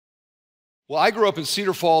Well, I grew up in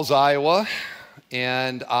Cedar Falls, Iowa,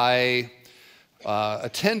 and I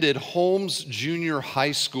attended Holmes Junior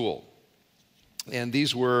High School. And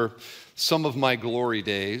these were some of my glory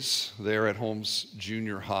days there at Holmes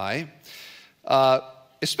Junior High,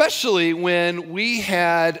 especially when we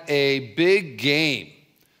had a big game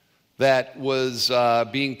that was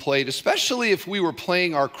being played, especially if we were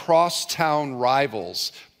playing our crosstown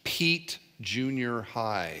rivals, Pete Junior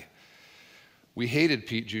High. We hated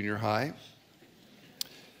Pete Junior High.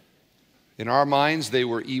 In our minds, they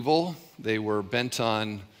were evil. They were bent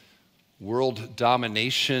on world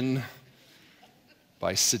domination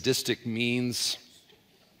by sadistic means.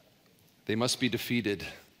 They must be defeated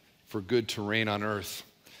for good to reign on earth.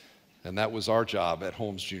 And that was our job at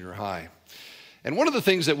Holmes Junior High. And one of the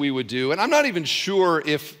things that we would do, and I'm not even sure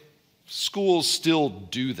if schools still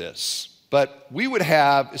do this, but we would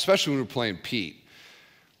have, especially when we were playing Pete,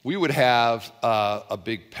 we would have a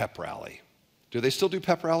big pep rally. Do they still do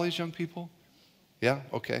pep rallies, young people? Yeah?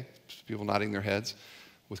 Okay. People nodding their heads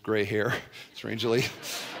with gray hair, strangely.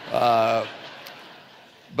 But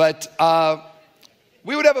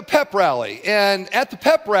we would have a pep rally. And at the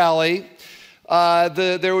pep rally,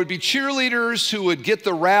 there would be cheerleaders who would get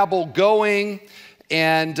the rabble going.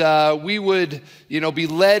 And we would, be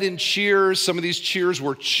led in cheers. Some of these cheers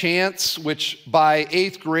were chants, which by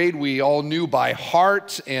 8th grade we all knew by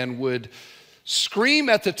heart and would scream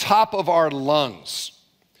at the top of our lungs.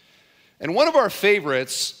 And one of our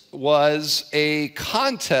favorites was a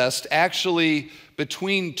contest actually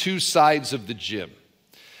between two sides of the gym.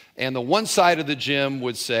 And the one side of the gym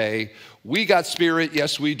would say, "We got spirit,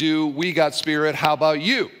 yes we do. We got spirit, how about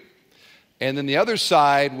you?" And then the other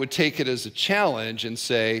side would take it as a challenge and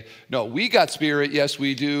say, "No, we got spirit, yes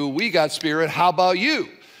we do. We got spirit, how about you?"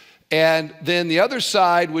 And then the other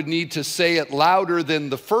side would need to say it louder than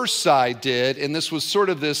the first side did. And this was sort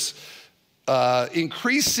of this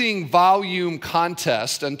increasing volume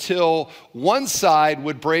contest until one side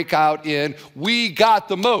would break out in, "We got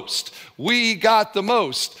the most. We got the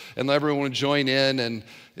most." And everyone would join in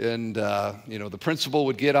and the principal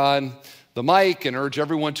would get on the mic and urge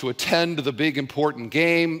everyone to attend the big important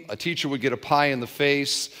game. A teacher would get a pie in the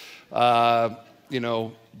face.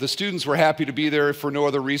 The students were happy to be there for no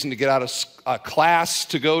other reason to get out of class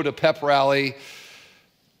to go to pep rally.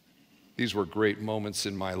 These were great moments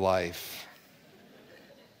in my life.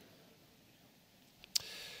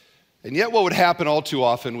 And yet what would happen all too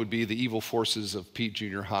often would be the evil forces of Pete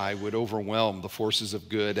Junior High would overwhelm the forces of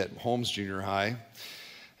good at Holmes Junior High,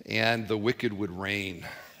 and the wicked would reign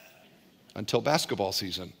until basketball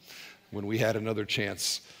season, when we had another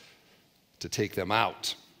chance to take them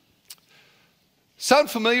out.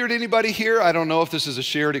 Sound familiar to anybody here? I don't know if this is a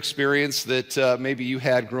shared experience that maybe you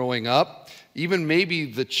had growing up. Even maybe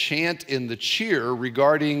the chant in the cheer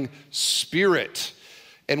regarding spirit.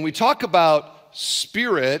 And we talk about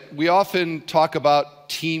spirit, we often talk about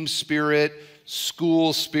team spirit,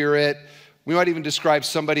 school spirit. We might even describe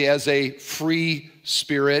somebody as a free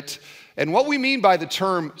spirit. And what we mean by the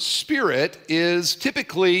term spirit is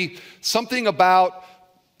typically something about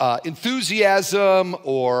enthusiasm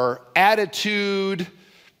or attitude.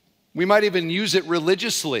 We might even use it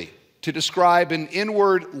religiously to describe an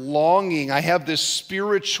inward longing. I have this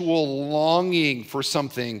spiritual longing for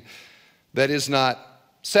something that is not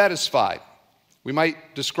satisfied. We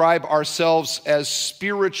might describe ourselves as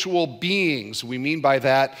spiritual beings. We mean by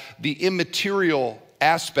that the immaterial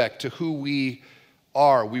aspect to who we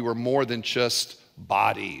are. We were more than just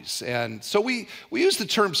bodies. And so we use the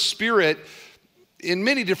term spirit in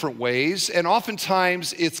many different ways, and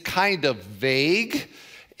oftentimes it's kind of vague,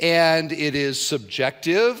 and it is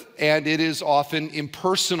subjective, and it is often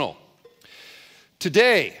impersonal.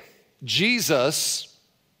 Today, Jesus,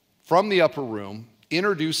 from the upper room,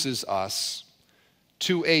 introduces us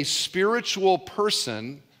to a spiritual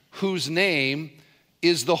person whose name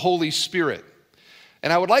is the Holy Spirit.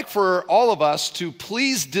 And I would like for all of us to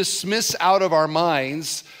please dismiss out of our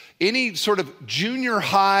minds any sort of junior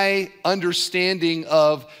high understanding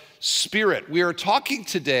of spirit. We are talking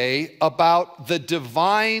today about the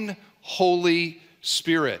divine Holy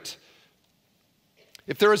Spirit.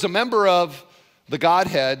 If there is a member of the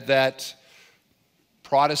Godhead that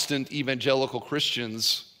Protestant evangelical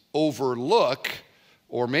Christians overlook,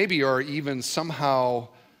 or maybe are even somehow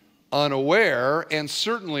unaware and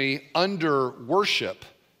certainly under worship,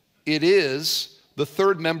 it is the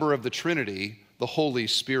third member of the Trinity, the Holy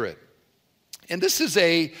Spirit. And this is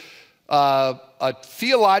a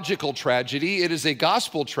theological tragedy. It is a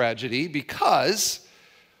gospel tragedy because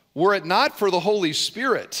were it not for the Holy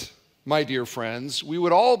Spirit, my dear friends, we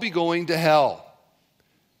would all be going to hell.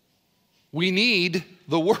 We need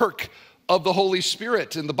the work of the Holy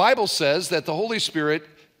Spirit. And the Bible says that the Holy Spirit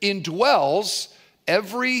indwells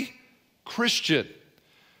every Christian.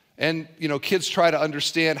 And, kids try to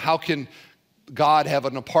understand, how can God have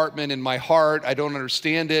an apartment in my heart? I don't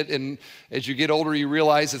understand it. And as you get older, you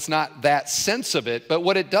realize it's not that sense of it. But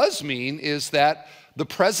what it does mean is that the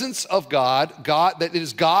presence of God, that it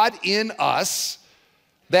is God in us,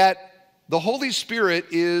 that the Holy Spirit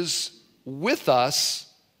is with us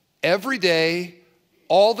every day,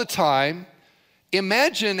 all the time.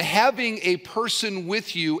 Imagine having a person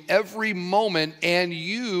with you every moment and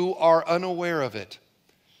you are unaware of it.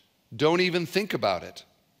 Don't even think about it.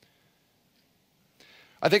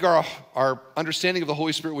 I think our understanding of the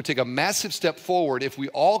Holy Spirit would take a massive step forward if we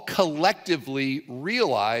all collectively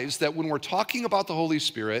realize that when we're talking about the Holy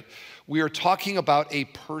Spirit, we are talking about a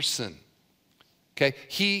person. Okay?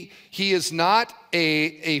 He is not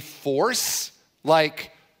a force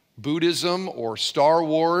like Buddhism or Star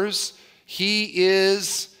Wars. He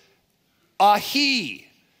is a he.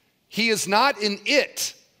 He is not an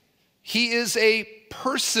it. He is a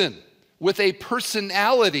person with a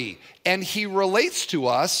personality, and he relates to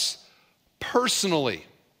us personally.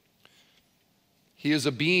 He is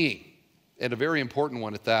a being, and a very important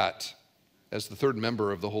one at that, as the third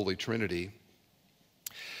member of the Holy Trinity.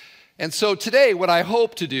 And so today, what I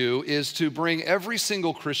hope to do is to bring every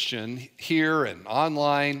single Christian here and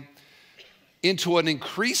online into an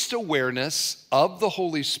increased awareness of the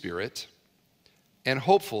Holy Spirit, and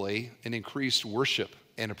hopefully an increased worship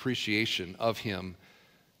and appreciation of him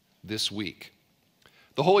this week.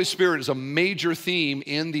 The Holy Spirit is a major theme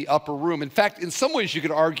in the upper room. In fact, in some ways you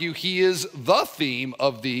could argue he is the theme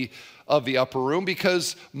of the upper room,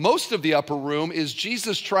 because most of the upper room is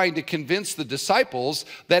Jesus trying to convince the disciples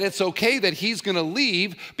that it's okay that he's going to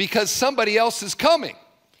leave because somebody else is coming.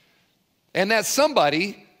 And that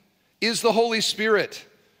somebody is the Holy Spirit.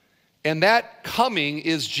 And that coming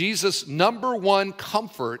is Jesus' number one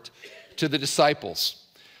comfort to the disciples.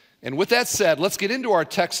 And with that said, let's get into our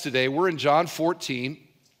text today. We're in John 14.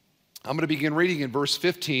 I'm going to begin reading in verse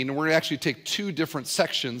 15, and we're going to actually take two different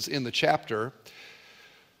sections in the chapter.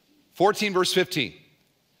 14, verse 15.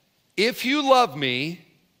 If you love me,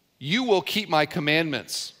 you will keep my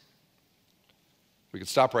commandments. We could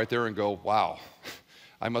stop right there and go, wow,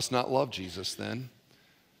 I must not love Jesus then,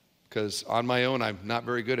 because on my own, I'm not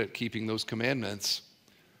very good at keeping those commandments.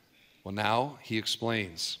 Well, now he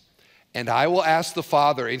explains. And I will ask the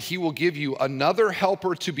Father, and he will give you another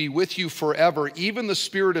helper to be with you forever, even the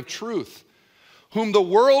Spirit of truth, whom the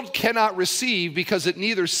world cannot receive because it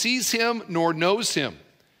neither sees him nor knows him.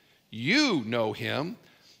 You know him,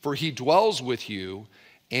 for he dwells with you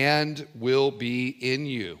and will be in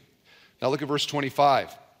you. Now look at verse 25,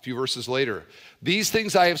 a few verses later. These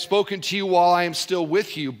things I have spoken to you while I am still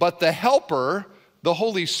with you, but the helper, the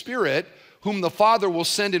Holy Spirit, whom the Father will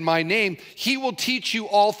send in my name, he will teach you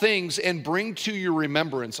all things and bring to your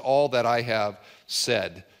remembrance all that I have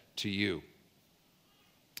said to you.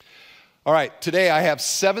 All right, today I have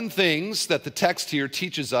 7 things that the text here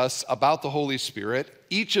teaches us about the Holy Spirit.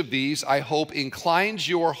 Each of these, I hope, inclines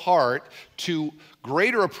your heart to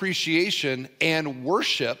greater appreciation and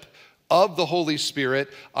worship of the Holy Spirit.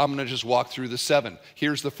 I'm going to just walk through the 7.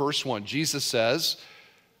 Here's the first one. Jesus says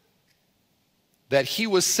that he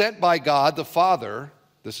was sent by God the Father,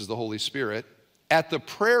 this is the Holy Spirit, at the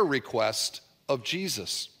prayer request of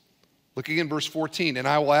Jesus. Look again, verse 14. And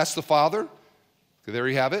I will ask the Father, there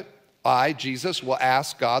you have it. I, Jesus, will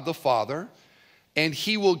ask God the Father, and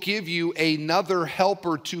he will give you another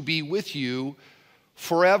helper to be with you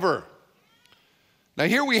forever. Now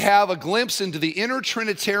here we have a glimpse into the inner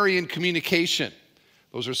Trinitarian communication.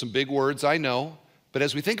 Those are some big words, I know. But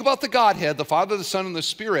as we think about the Godhead, the Father, the Son, and the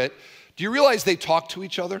Spirit, do you realize they talk to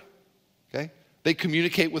each other? Okay? They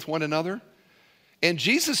communicate with one another. And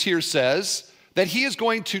Jesus here says that he is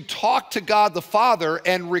going to talk to God the Father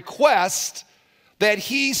and request that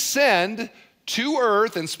he send to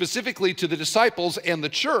earth, and specifically to the disciples and the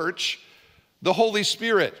church, the Holy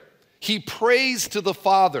Spirit. He prays to the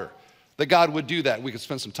Father that God would do that. We could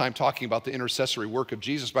spend some time talking about the intercessory work of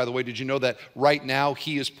Jesus. By the way, did you know that right now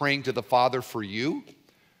he is praying to the Father for you?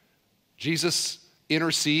 Jesus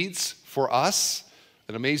intercedes for us,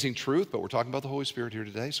 an amazing truth, but we're talking about the Holy Spirit here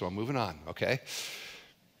today, so I'm moving on, okay?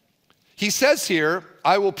 He says here,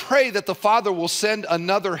 I will pray that the Father will send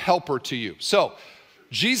another helper to you. So,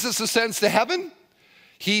 Jesus ascends to heaven.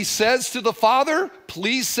 He says to the Father,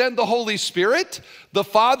 please send the Holy Spirit. The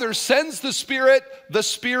Father sends the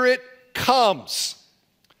Spirit comes.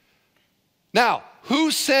 Now,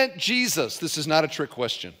 who sent Jesus? This is not a trick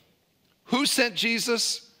question. Who sent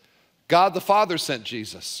Jesus? God the Father sent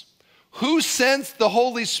Jesus. Who sent the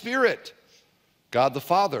Holy Spirit? God the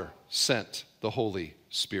Father sent the Holy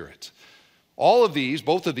Spirit. All of these,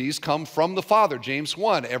 both of these, come from the Father. James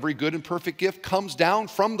 1, every good and perfect gift comes down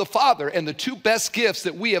from the Father. And the two best gifts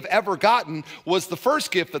that we have ever gotten was the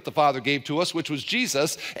first gift that the Father gave to us, which was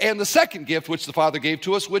Jesus, and the second gift which the Father gave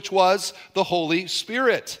to us, which was the Holy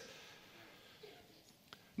Spirit.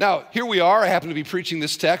 Now, here we are. I happen to be preaching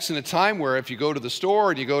this text in a time where if you go to the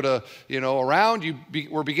store and you go to, around,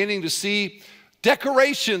 we're beginning to see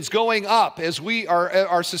decorations going up as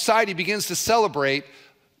our society begins to celebrate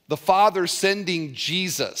the Father sending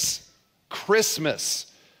Jesus,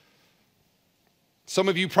 Christmas. Some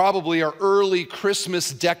of you probably are early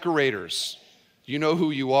Christmas decorators. You know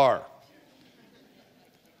who you are.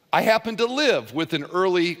 I happen to live with an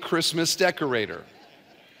early Christmas decorator.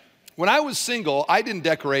 When I was single, I didn't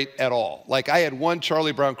decorate at all. Like I had one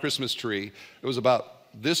Charlie Brown Christmas tree. It was about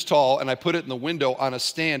this tall, and I put it in the window on a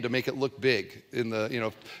stand to make it look big in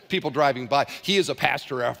the, people driving by. He is a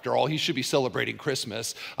pastor after all. He should be celebrating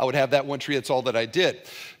Christmas. I would have that one tree. That's all that I did.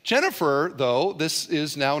 Jennifer, though, this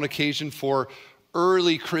is now an occasion for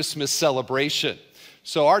early Christmas celebration.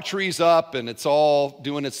 So our tree's up and it's all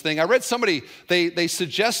doing its thing. I read somebody, they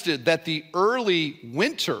suggested that the early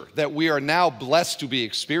winter that we are now blessed to be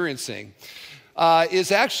experiencing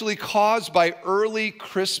is actually caused by early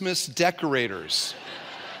Christmas decorators.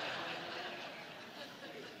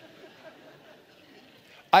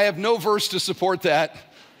 I have no verse to support that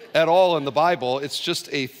at all in the Bible. It's just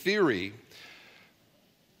a theory.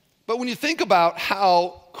 But when you think about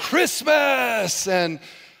how Christmas and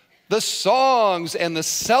the songs and the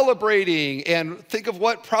celebrating, and think of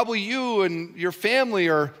what probably you and your family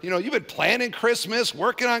are, you've been planning Christmas,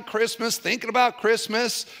 working on Christmas, thinking about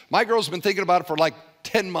Christmas. My girl's been thinking about it for like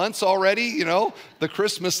 10 months already, the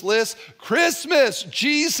Christmas list. Christmas,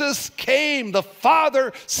 Jesus came, the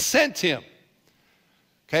Father sent him.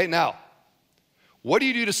 Okay, now, what do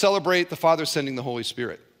you do to celebrate the Father sending the Holy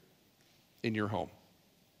Spirit in your home?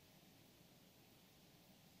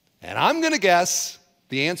 And I'm going to guess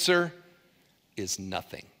the answer is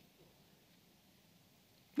nothing.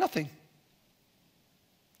 Nothing.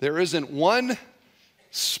 There isn't one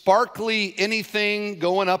sparkly anything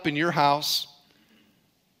going up in your house,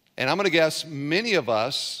 and I'm going to guess many of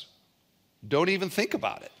us don't even think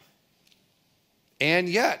about it. And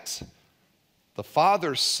yet, the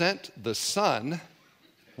Father sent the Son.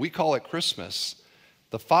 We call it Christmas.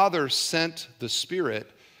 The Father sent the Spirit.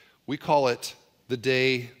 We call it the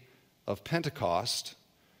day of Pentecost.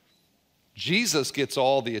 Jesus gets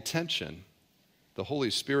all the attention. The Holy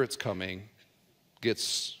Spirit's coming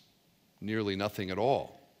gets nearly nothing at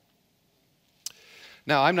all.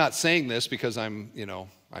 Now, I'm not saying this because I'm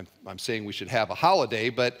saying we should have a holiday,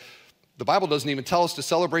 but the Bible doesn't even tell us to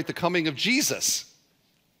celebrate the coming of Jesus,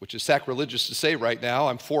 which is sacrilegious to say right now.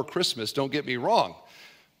 I'm for Christmas, don't get me wrong.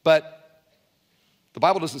 But the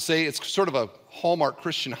Bible doesn't say it's sort of a hallmark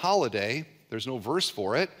Christian holiday. There's no verse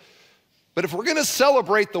for it. But if we're going to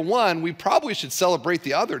celebrate the one, we probably should celebrate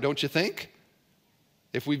the other, don't you think?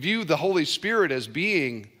 If we view the Holy Spirit as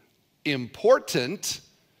being important,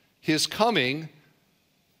 his coming,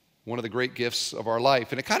 one of the great gifts of our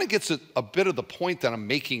life. And it kind of gets a bit of the point that I'm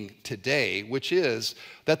making today, which is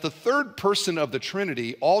that the third person of the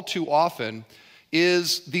Trinity all too often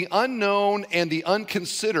is the unknown and the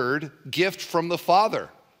unconsidered gift from the Father.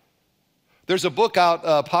 There's a book out,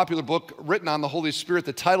 a popular book written on the Holy Spirit.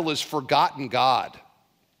 The title is Forgotten God.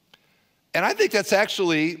 And I think that's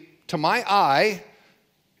actually, to my eye,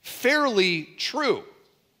 fairly true.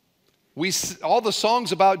 All the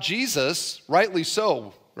songs about Jesus, rightly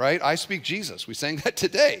so, right? I speak Jesus. We sang that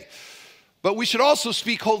today. But we should also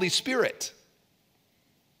speak Holy Spirit.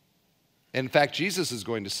 In fact, Jesus is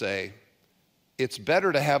going to say, it's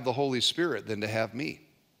better to have the Holy Spirit than to have me.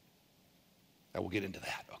 Now, we'll get into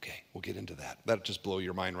that. Okay, we'll get into that. That'll just blow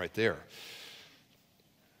your mind right there.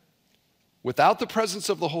 Without the presence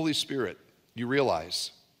of the Holy Spirit, you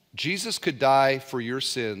realize Jesus could die for your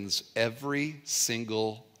sins every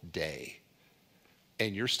single day,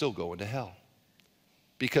 and you're still going to hell.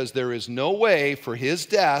 Because there is no way for his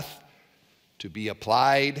death to be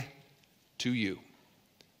applied to you,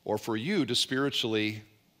 or for you to spiritually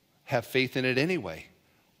have faith in it anyway.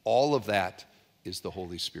 All of that is the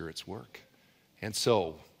Holy Spirit's work. And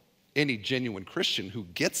so, any genuine Christian who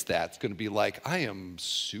gets that is going to be like, I am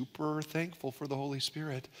super thankful for the Holy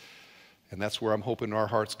Spirit. And that's where I'm hoping our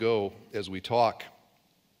hearts go as we talk.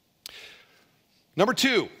 Number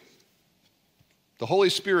 2, the Holy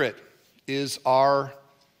Spirit is our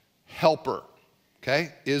helper,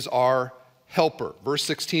 okay? Is our helper. Verse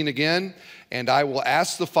 16 again, and I will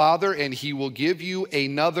ask the Father, and he will give you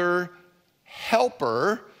another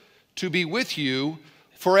helper to be with you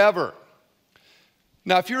forever.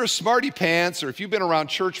 Now, if you're a smarty pants or if you've been around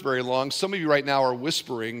church very long, some of you right now are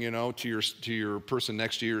whispering, to your person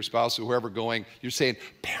next to you, your spouse, or whoever going, you're saying,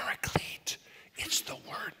 paraclete. It's the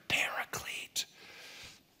word paraclete.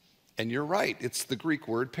 And you're right, it's the Greek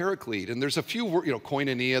word paraclete. And there's a few words,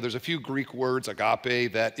 koinonia, there's a few Greek words,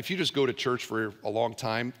 agape, that if you just go to church for a long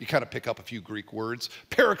time, you kind of pick up a few Greek words.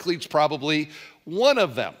 Paraclete's probably one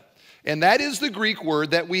of them. And that is the Greek word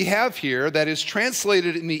that we have here that is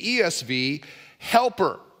translated in the ESV,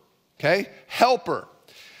 helper, okay? Helper.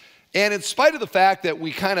 And in spite of the fact that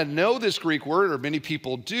we kind of know this Greek word, or many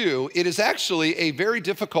people do, it is actually a very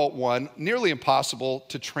difficult one, nearly impossible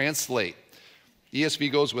to translate.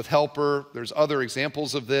 ESV goes with helper. There's other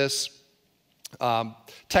examples of this.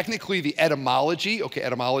 Technically, the etymology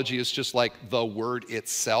is just like the word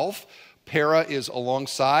itself. Para is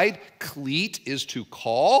alongside, cleat is to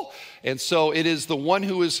call, and so it is the one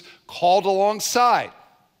who is called alongside,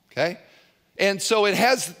 okay? And so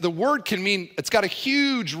the word can mean, it's got a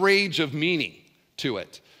huge range of meaning to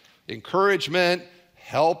it. Encouragement,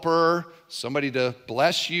 helper, somebody to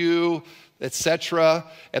bless you, etc.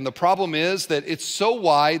 And the problem is that it's so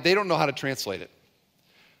wide, they don't know how to translate it.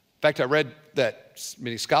 In fact, I read that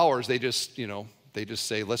many scholars, they just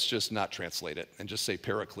say, let's just not translate it and just say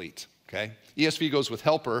paraclete, okay? ESV goes with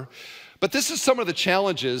helper. But this is some of the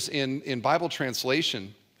challenges in Bible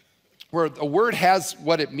translation, where a word has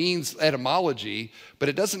what it means etymology, but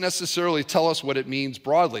it doesn't necessarily tell us what it means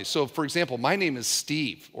broadly. So, for example, my name is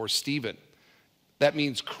Steve or Stephen. That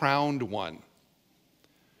means crowned one.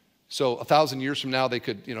 So 1,000 years from now, they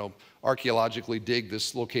could, archaeologically dig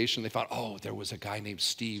this location. They found, there was a guy named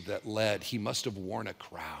Steve that led. He must have worn a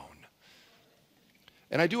crown.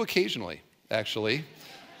 And I do occasionally, actually,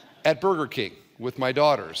 at Burger King with my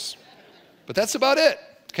daughters. But that's about it,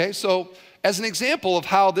 okay? So as an example of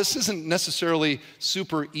how this isn't necessarily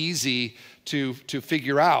super easy to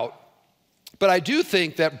figure out, but I do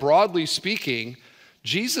think that broadly speaking,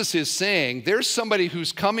 Jesus is saying there's somebody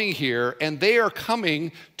who's coming here and they are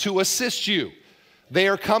coming to assist you. They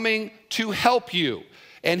are coming to help you.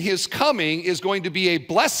 And his coming is going to be a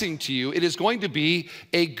blessing to you. It is going to be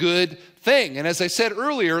a good thing. And as I said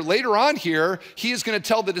earlier, later on here, he is going to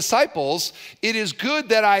tell the disciples, it is good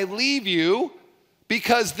that I leave you,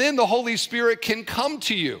 because then the Holy Spirit can come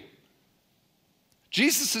to you.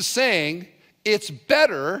 Jesus is saying it's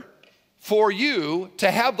better for you to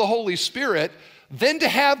have the Holy Spirit than to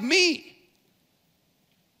have me.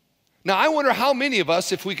 Now, I wonder how many of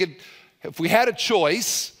us, if we had a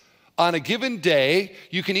choice on a given day,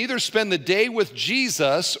 you can either spend the day with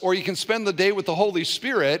Jesus or you can spend the day with the Holy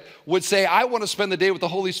Spirit, would say, I want to spend the day with the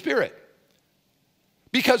Holy Spirit.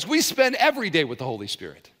 Because we spend every day with the Holy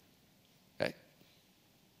Spirit.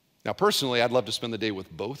 Now, personally, I'd love to spend the day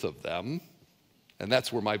with both of them, and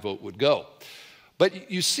that's where my vote would go.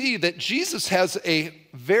 But you see that Jesus has a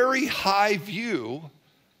very high view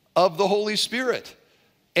of the Holy Spirit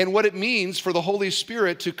and what it means for the Holy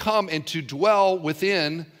Spirit to come and to dwell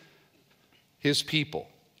within his people.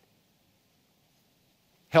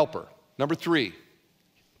 Helper. Number 3,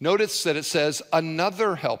 notice that it says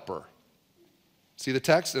another helper. See the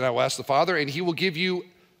text? And I will ask the Father, and he will give you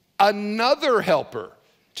another helper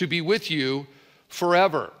to be with you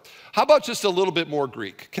forever. How about just a little bit more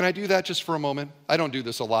Greek? Can I do that just for a moment? I don't do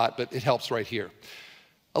this a lot, but it helps right here.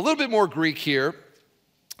 A little bit more Greek here,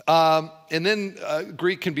 and then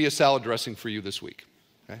Greek can be a salad dressing for you this week.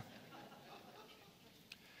 Okay?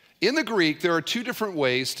 In the Greek, there are 2 different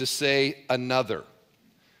ways to say another.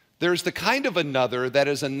 There's the kind of another that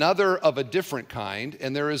is another of a different kind,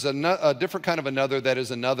 and there is a different kind of another that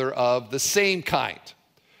is another of the same kind.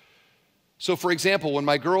 So, for example, when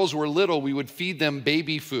my girls were little, we would feed them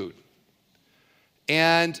baby food.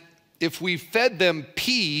 And if we fed them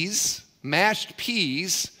peas, mashed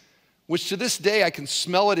peas, which to this day I can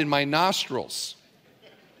smell it in my nostrils,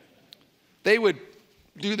 they would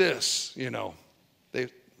do this, no,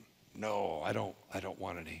 I don't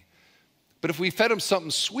want any. But if we fed them something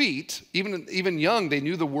sweet, even young, they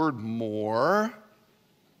knew the word more.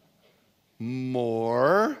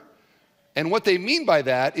 And what they mean by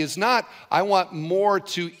that is not, I want more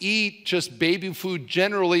to eat just baby food,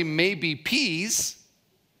 generally maybe peas.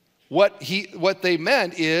 What they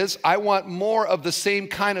meant is, I want more of the same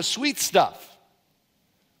kind of sweet stuff.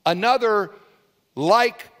 Another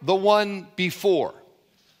like the one before.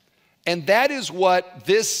 And that is what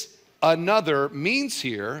this another means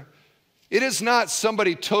here. It is not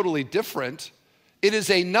somebody totally different. It is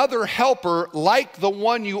another helper like the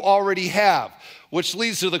one you already have. Which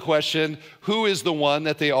leads to the question, who is the one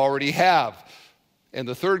that they already have? In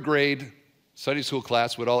the 3rd grade Sunday school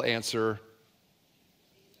class would all answer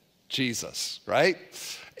Jesus, right?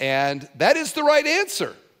 And that is the right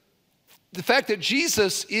answer. The fact that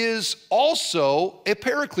Jesus is also a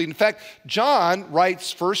paraclete. In fact, John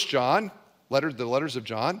writes 1 John, the letters of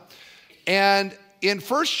John, and in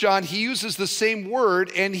 1 John, he uses the same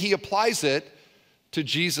word and he applies it to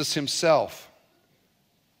Jesus himself.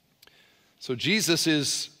 So Jesus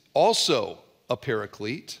is also a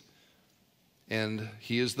paraclete, and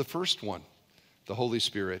he is the first one. The Holy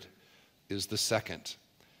Spirit is the second.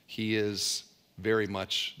 He is very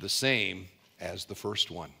much the same as the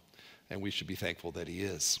first one, and we should be thankful that he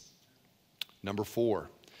is. Number 4,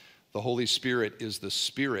 the Holy Spirit is the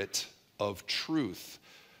Spirit of truth.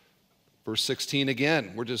 Verse 16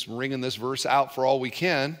 again, we're just wringing this verse out for all we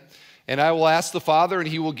can. And I will ask the Father, and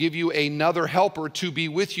he will give you another helper to be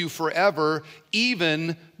with you forever,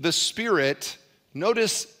 even the Spirit,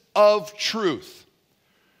 notice, of truth.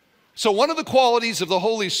 So one of the qualities of the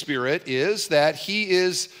Holy Spirit is that he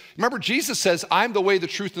is, remember Jesus says, I'm the way, the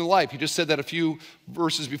truth, and the life. He just said that a few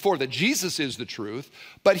verses before, that Jesus is the truth.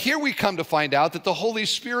 But here we come to find out that the Holy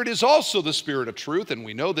Spirit is also the Spirit of truth, and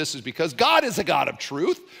we know this is because God is a God of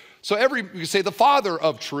truth. So you say the Father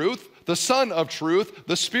of truth, the Son of truth,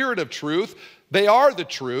 the Spirit of truth, they are the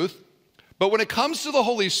truth. But when it comes to the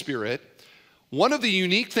Holy Spirit, one of the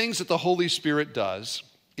unique things that the Holy Spirit does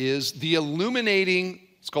is the illuminating,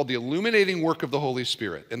 it's called the illuminating work of the Holy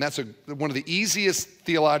Spirit. And that's one of the easiest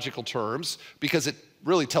theological terms because it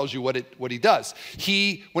really tells you what he does.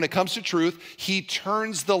 When it comes to truth, he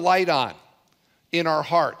turns the light on in our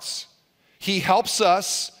hearts. He helps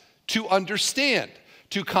us to understand,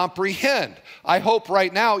 to comprehend. I hope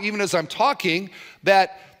right now, even as I'm talking,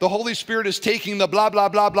 that the Holy Spirit is taking the blah, blah,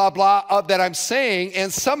 blah, blah, blah that I'm saying,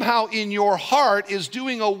 and somehow in your heart is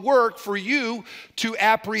doing a work for you to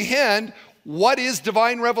apprehend what is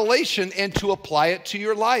divine revelation and to apply it to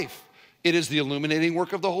your life. It is the illuminating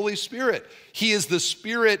work of the Holy Spirit. He is the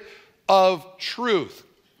Spirit of truth.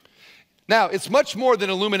 Now, it's much more than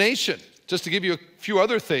illumination. Just to give you a few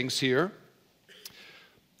other things here.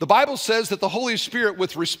 The Bible says that the Holy Spirit,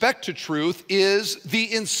 with respect to truth, is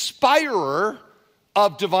the inspirer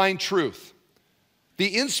of divine truth.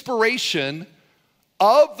 The inspiration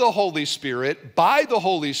of the Holy Spirit by the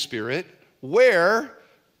Holy Spirit,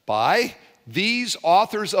 whereby these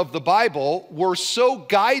authors of the Bible were so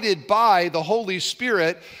guided by the Holy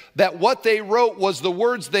Spirit that what they wrote was the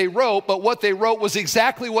words they wrote, but what they wrote was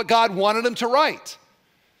exactly what God wanted them to write.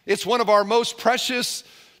 It's one of our most precious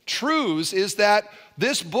truths is that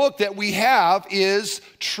this book that we have is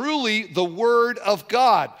truly the Word of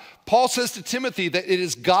God. Paul says to Timothy that it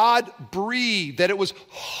is God-breathed, that it was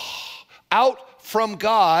out from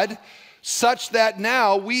God, such that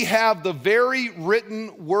now we have the very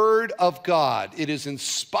written Word of God. It is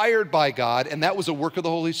inspired by God, and that was a work of the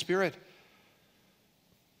Holy Spirit.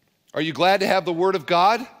 Are you glad to have the Word of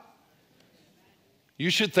God? You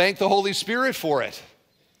should thank the Holy Spirit for it.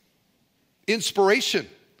 Inspiration.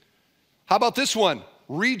 How about this one?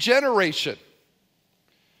 Regeneration.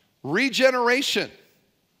 Regeneration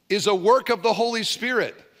is a work of the Holy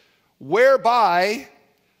Spirit, whereby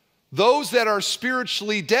those that are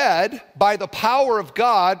spiritually dead, by the power of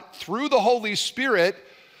God, through the Holy Spirit,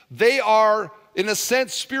 they are, in a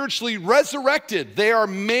sense, spiritually resurrected. They are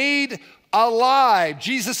made alive.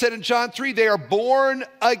 Jesus said in John 3, they are born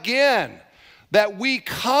again. That we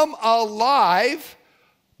come alive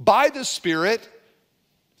by the Spirit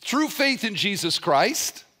through faith in Jesus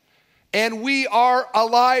Christ, and we are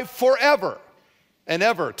alive forever and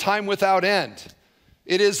ever, time without end.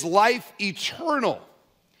 It is life eternal.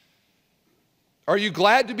 Are you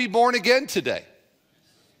glad to be born again today?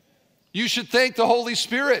 You should thank the Holy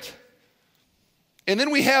Spirit. And then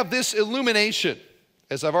we have this illumination,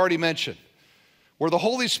 as I've already mentioned, where the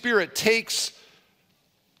Holy Spirit takes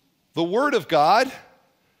the Word of God,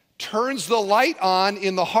 turns the light on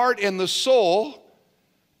in the heart and the soul,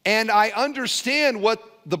 and I understand what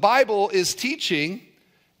the Bible is teaching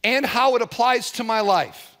and how it applies to my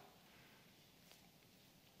life.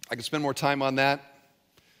 I could spend more time on that,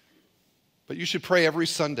 but you should pray every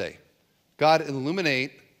Sunday. God,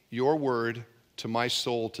 illuminate your word to my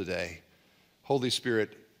soul today. Holy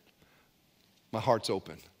Spirit, my heart's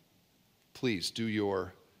open. Please do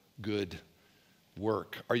your good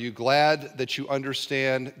work. Are you glad that you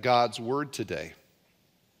understand God's word today?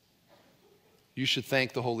 You should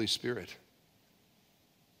thank the Holy Spirit.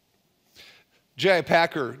 J.I.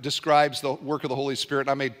 Packer describes the work of the Holy Spirit,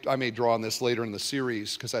 and I may draw on this later in the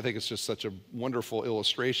series because I think it's just such a wonderful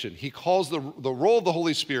illustration. He calls the role of the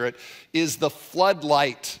Holy Spirit is the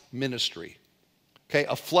floodlight ministry. Okay,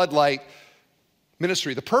 a floodlight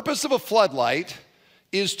ministry. The purpose of a floodlight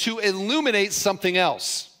is to illuminate something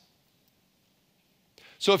else.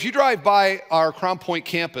 So if you drive by our Crown Point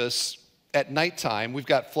campus at nighttime, we've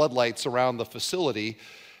got floodlights around the facility,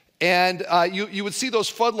 and you would see those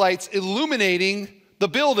floodlights illuminating the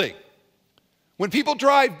building. When people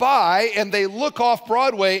drive by and they look off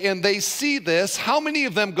Broadway and they see this, how many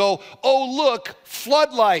of them go, "Oh, look,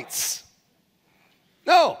 floodlights"?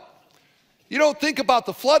 No. You don't think about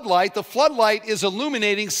the floodlight. The floodlight is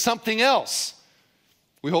illuminating something else.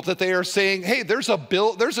 We hope that they are saying, "Hey, there's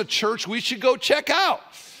a church we should go check out."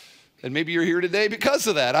 And maybe you're here today because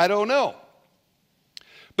of that. I don't know.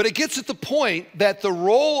 But it gets at the point that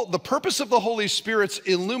the purpose of the Holy Spirit's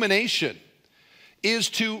illumination is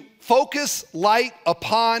to focus light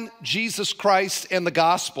upon Jesus Christ and the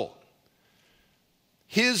gospel.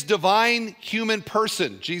 His divine human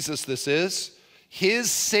person, Jesus this is,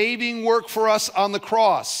 his saving work for us on the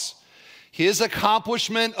cross, his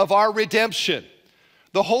accomplishment of our redemption.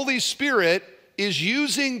 The Holy Spirit is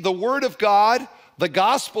using the Word of God, the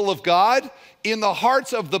gospel of God, in the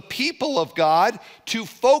hearts of the people of God to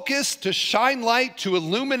focus, to shine light, to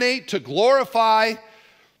illuminate, to glorify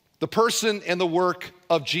the person and the work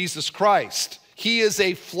of Jesus Christ. He is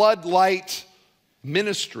a floodlight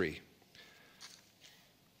ministry.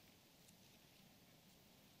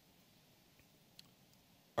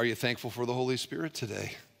 Are you thankful for the Holy Spirit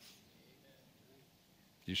today?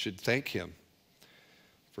 You should thank him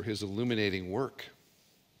for his illuminating work.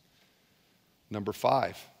 Number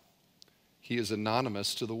 5, he is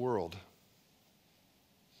anonymous to the world.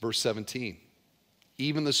 Verse 17,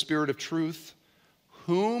 even the Spirit of truth,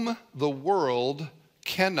 whom the world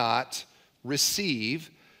cannot receive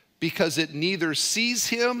because it neither sees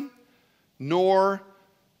him nor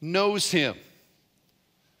knows him.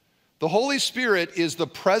 The Holy Spirit is the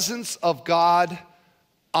presence of God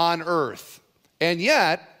on earth. And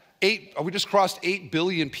yet, we just crossed 8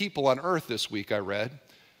 billion people on earth this week, I read.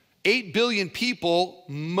 8 billion people,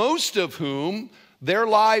 most of whom their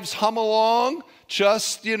lives hum along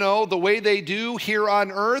just, the way they do here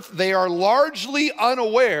on earth. They are largely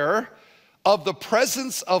unaware of the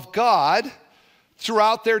presence of God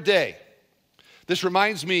throughout their day. This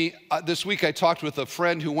reminds me, this week I talked with a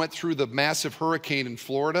friend who went through the massive hurricane in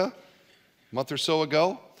Florida a month or so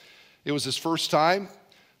ago. It was his first time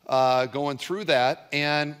going through that,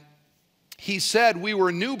 and he said we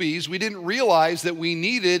were newbies. We didn't realize that we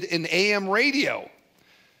needed an AM radio.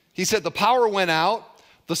 He said the power went out,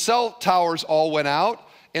 the cell towers all went out,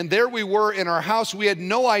 and there we were in our house. We had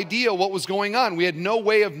no idea what was going on. We had no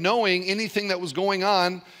way of knowing anything that was going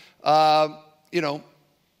on, in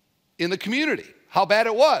the community, how bad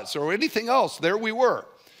it was or anything else. There we were.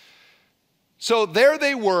 So there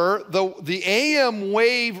they were. The AM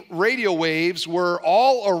radio waves were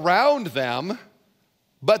all around them,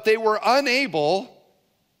 but they were unable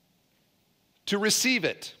to receive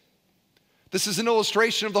it. This is an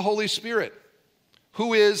illustration of the Holy Spirit,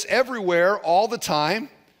 who is everywhere all the time.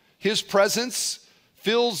 His presence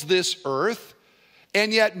fills this earth,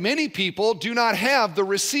 and yet many people do not have the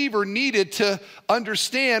receiver needed to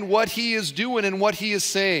understand what he is doing and what he is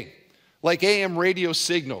saying, like AM radio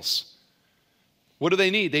signals. What do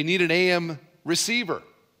they need? They need an AM receiver.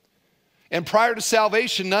 And prior to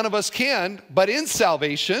salvation, none of us can, but in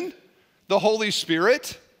salvation, the Holy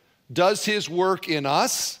Spirit does his work in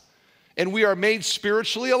us, and we are made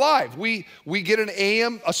spiritually alive. We get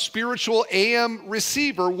a spiritual AM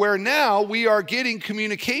receiver where now we are getting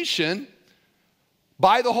communication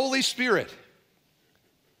by the Holy Spirit.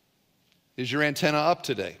 Is your antenna up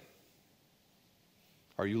today?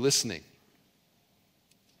 Are you listening?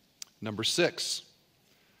 Number 6,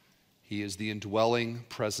 he is the indwelling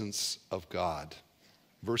presence of God.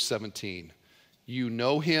 Verse 17, you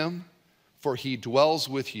know him, for he dwells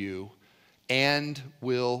with you and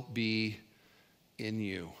will be in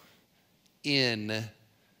you. In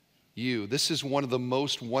you. This is one of the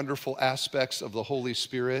most wonderful aspects of the Holy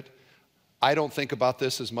Spirit. I don't think about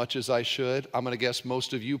this as much as I should. I'm going to guess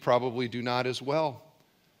most of you probably do not as well.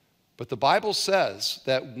 But the Bible says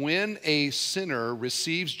that when a sinner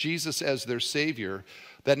receives Jesus as their Savior,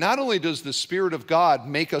 that not only does the Spirit of God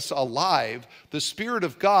make us alive, the Spirit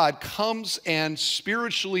of God comes and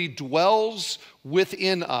spiritually dwells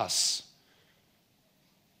within us.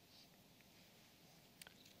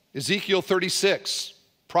 Ezekiel 36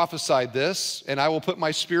 prophesied this, and I will put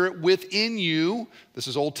my Spirit within you, this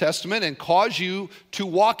is Old Testament, and cause you to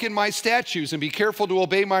walk in my statutes and be careful to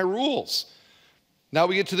obey my rules. Now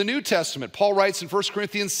we get to the New Testament. Paul writes in 1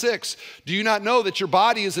 Corinthians 6, do you not know that your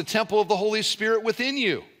body is a temple of the Holy Spirit within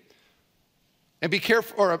you, And be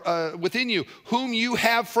careful, or within you, whom you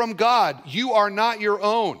have from God. You are not your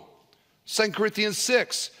own. 2 Corinthians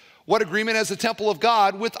 6. What agreement has the temple of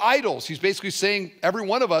God with idols? He's basically saying every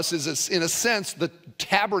one of us is, in a sense, the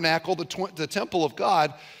tabernacle, the temple of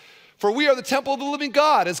God. For we are the temple of the living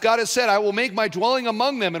God. As God has said, I will make my dwelling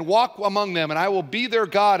among them and walk among them, and I will be their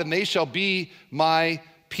God, and they shall be my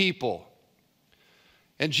people.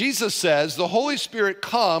 And Jesus says the Holy Spirit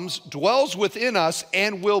comes, dwells within us,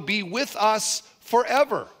 and will be with us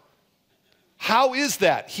forever. How is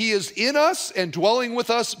that? He is in us and dwelling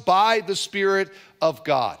with us by the Spirit of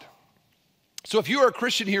God. So if you are a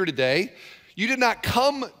Christian here today, you did not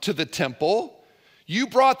come to the temple, you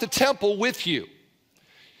brought the temple with you.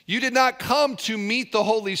 You did not come to meet the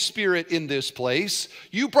Holy Spirit in this place,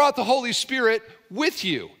 you brought the Holy Spirit with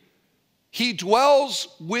you. He dwells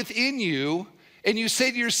within you, and you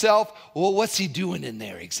say to yourself, well, what's he doing in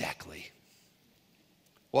there exactly?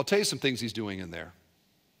 Well, I'll tell you some things he's doing in there.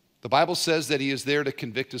 The Bible says that he is there to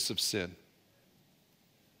convict us of sin.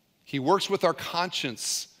 He works with our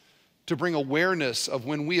conscience to bring awareness of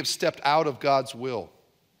when we have stepped out of God's will.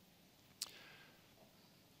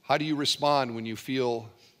 How do you respond when you feel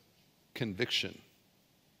conviction?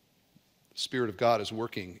 The Spirit of God is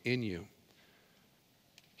working in you.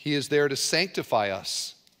 He is there to sanctify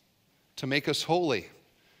us, to make us holy.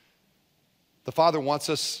 The Father wants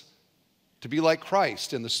us to be like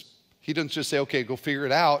Christ. And he doesn't just say, okay, go figure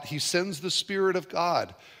it out. He sends the Spirit of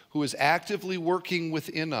God who is actively working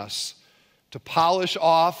within us to polish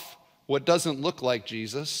off what doesn't look like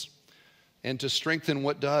Jesus and to strengthen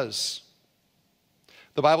what does.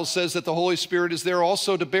 The Bible says that the Holy Spirit is there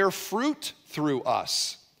also to bear fruit through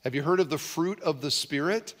us. Have you heard of the fruit of the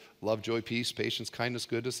Spirit? Love, joy, peace, patience, kindness,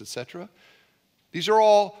 goodness, etc. These are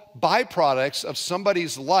all byproducts of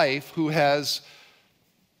somebody's life who is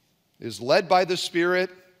led by the Spirit.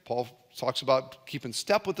 Paul talks about keeping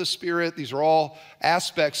step with the Spirit. These are all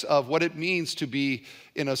aspects of what it means to be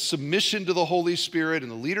in a submission to the Holy Spirit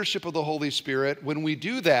and the leadership of the Holy Spirit. When we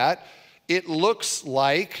do that, it looks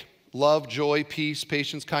like love, joy, peace,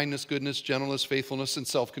 patience, kindness, goodness, gentleness, faithfulness, and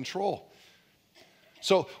self-control.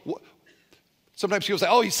 So sometimes people say,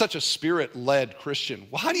 oh, he's such a Spirit-led Christian.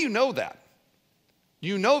 Well, how do you know that?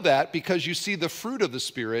 You know that because you see the fruit of the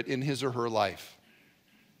Spirit in his or her life.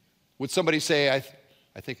 Would somebody say,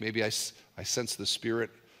 I think maybe I sense the Spirit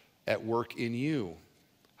at work in you?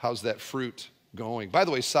 How's that fruit going? By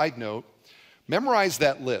the way, side note, memorize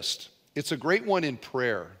that list. It's a great one in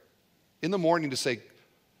prayer. In the morning to say,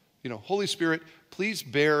 Holy Spirit, please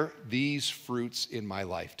bear these fruits in my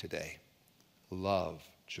life today. Love,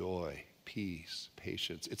 joy, peace,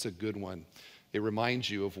 patience. It's a good one. It reminds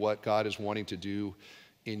you of what God is wanting to do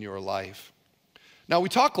in your life. Now, we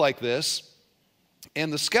talk like this,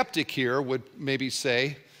 and the skeptic here would maybe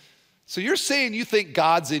say, so you're saying you think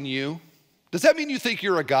God's in you? Does that mean you think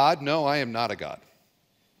you're a God? No, I am not a God.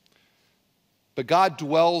 But God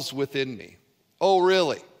dwells within me. Oh,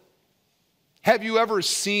 really? Have you ever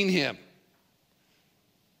seen him?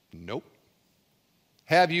 Nope.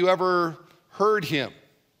 Have you ever heard him?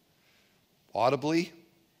 Audibly?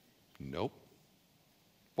 Nope.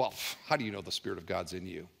 Well, how do you know the Spirit of God's in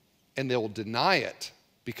you? And they'll deny it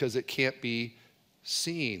because it can't be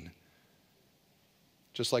seen,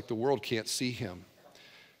 just like the world can't see him.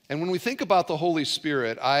 And when we think about the Holy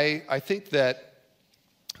Spirit, I think that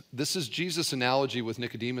this is Jesus' analogy with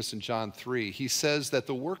Nicodemus in John 3. He says that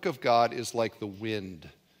the work of God is like the wind.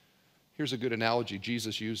 Here's a good analogy.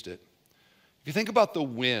 Jesus used it. If you think about the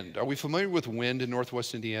wind, are we familiar with wind in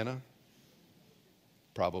Northwest Indiana?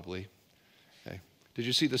 Probably. Okay. Did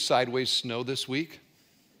you see the sideways snow this week?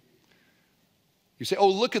 You say, oh,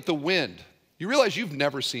 look at the wind. You realize you've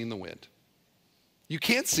never seen the wind. You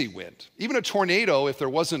can't see wind. Even a tornado, if there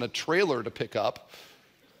wasn't a trailer to pick up,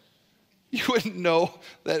 you wouldn't know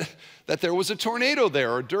that there was a tornado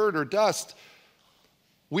there, or dirt or dust.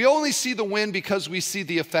 We only see the wind because we see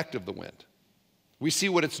the effect of the wind. We see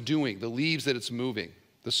what it's doing, the leaves that it's moving,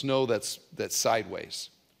 the snow that's sideways.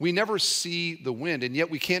 We never see the wind, and yet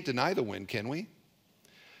we can't deny the wind, can we?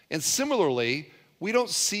 And similarly, we don't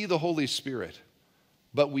see the Holy Spirit,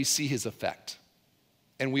 but we see his effect.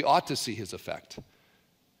 And we ought to see his effect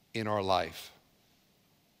in our life.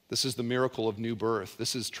 This is the miracle of new birth.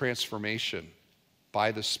 This is transformation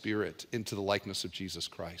by the Spirit into the likeness of Jesus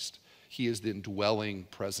Christ. He is the indwelling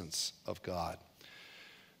presence of God.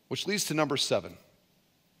 Which leads to number 7.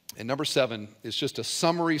 And number 7 is just a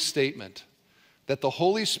summary statement that the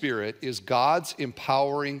Holy Spirit is God's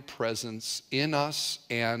empowering presence in us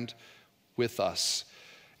and with us.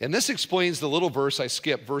 And this explains the little verse I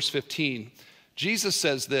skipped, verse 15. Jesus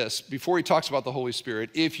says this before he talks about the Holy Spirit: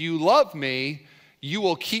 if you love me, you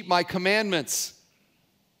will keep my commandments.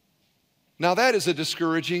 Now that is a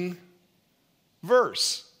discouraging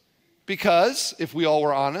verse, because if we all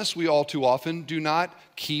were honest, we all too often do not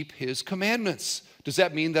keep his commandments. Does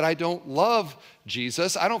that mean that I don't love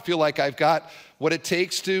Jesus? I don't feel like I've got what it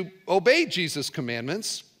takes to obey Jesus'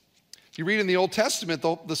 commandments. You read in the Old Testament,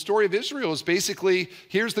 the story of Israel is basically,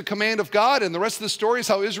 here's the command of God, and the rest of the story is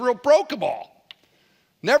how Israel broke them all.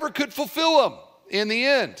 Never could fulfill them in the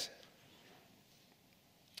end.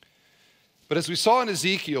 But as we saw in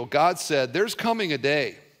Ezekiel, God said, there's coming a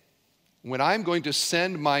day when I'm going to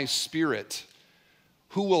send my Spirit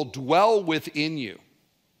who will dwell within you.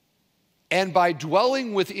 And by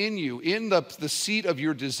dwelling within you in the seat of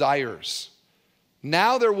your desires,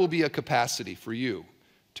 now there will be a capacity for you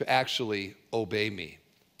to actually obey me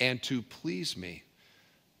and to please me,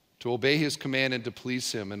 to obey his command and to please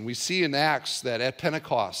him. And we see in Acts that at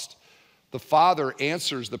Pentecost, the Father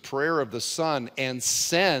answers the prayer of the Son and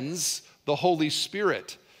sends the Holy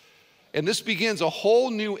Spirit. And this begins a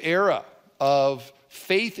whole new era of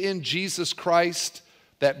faith in Jesus Christ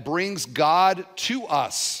that brings God to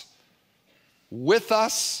us, with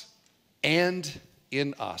us, and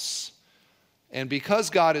in us. And because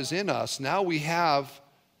God is in us, now we have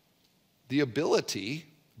the ability,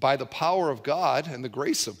 by the power of God and the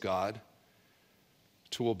grace of God,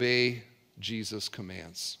 to obey Jesus'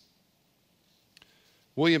 commands.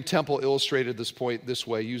 William Temple illustrated this point this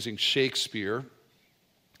way using Shakespeare.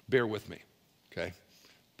 Bear with me, okay?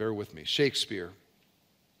 Bear with me. Shakespeare.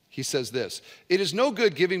 He says this: "It is no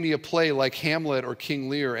good giving me a play like Hamlet or King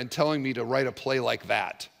Lear and telling me to write a play like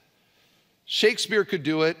that. Shakespeare could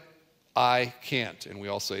do it, I can't." And we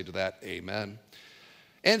all say to that, amen.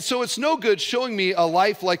 "And so it's no good showing me a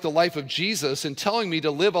life like the life of Jesus and telling me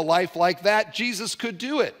to live a life like that. Jesus could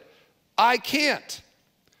do it, I can't.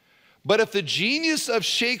 But if the genius of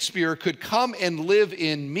Shakespeare could come and live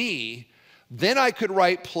in me, then I could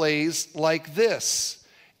write plays like this.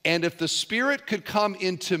 And if the Spirit could come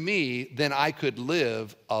into me, then I could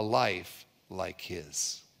live a life like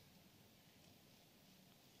his."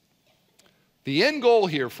 The end goal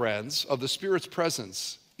here, friends, of the Spirit's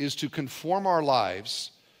presence is to conform our lives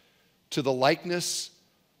to the likeness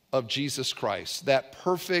of Jesus Christ, that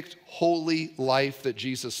perfect, holy life that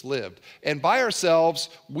Jesus lived. And by ourselves,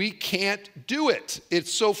 we can't do it.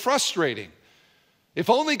 It's so frustrating. If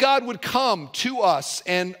only God would come to us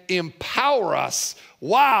and empower us,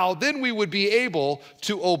 wow, then we would be able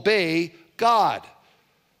to obey God.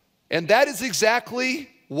 And that is exactly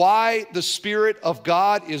why the Spirit of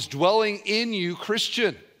God is dwelling in you,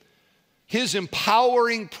 Christian. His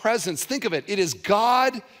empowering presence. Think of it. It is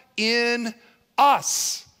God in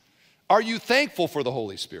us. Are you thankful for the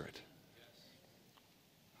Holy Spirit?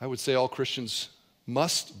 I would say all Christians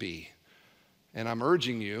must be. And I'm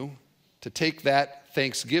urging you to take that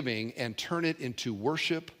thanksgiving and turn it into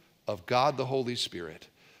worship of God the Holy Spirit.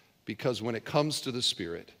 Because when it comes to the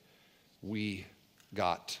Spirit, we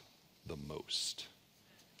got the most.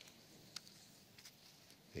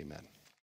 Amen.